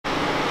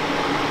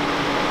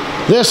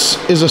This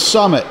is a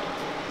Summit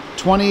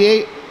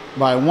 28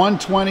 by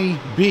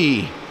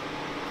 120B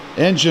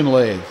engine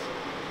lathe.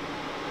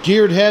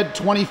 Geared head,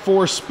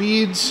 24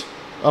 speeds,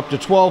 up to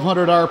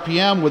 1200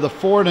 RPM with a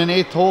 4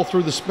 1/8 hole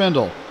through the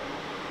spindle.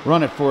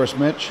 Run it for us,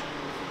 Mitch.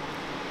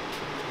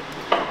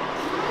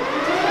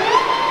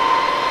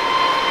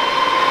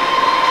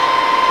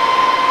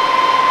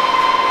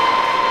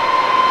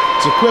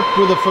 It's equipped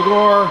with a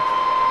Fagor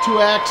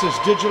 2-axis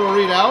digital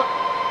readout.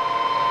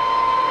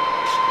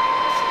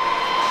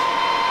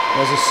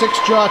 It has a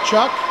 6-jaw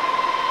chuck,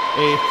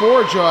 a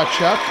 4-jaw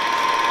chuck,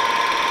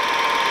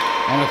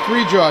 and a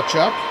 3-jaw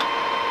chuck.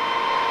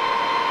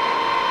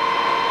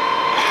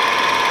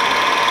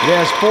 It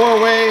has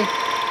 4-way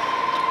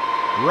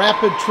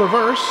rapid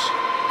traverse.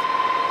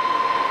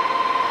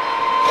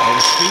 All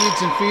the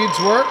speeds and feeds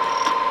work.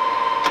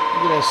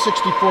 It has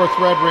 64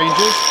 thread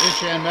ranges,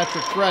 inch and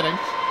metric threading.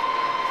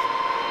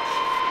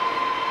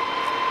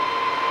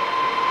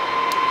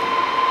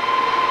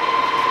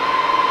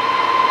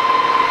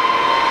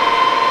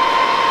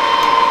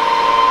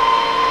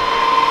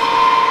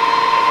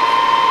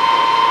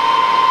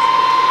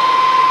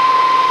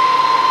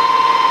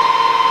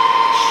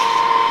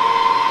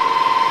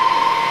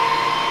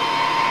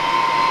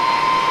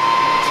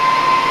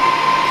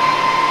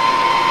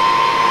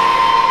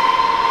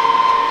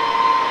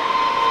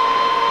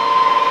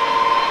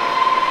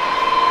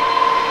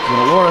 An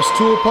Aloris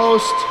tool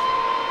post,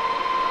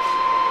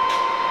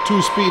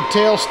 2-speed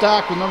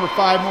tailstock with number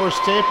 5 Morse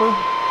taper.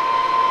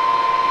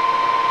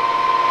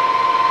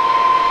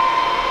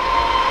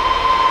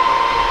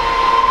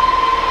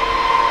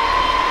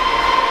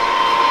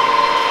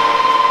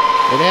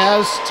 It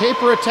has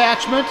taper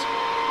attachment,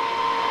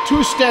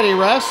 2 steady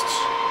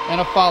rests, and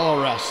a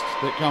follow rest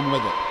that come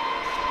with it.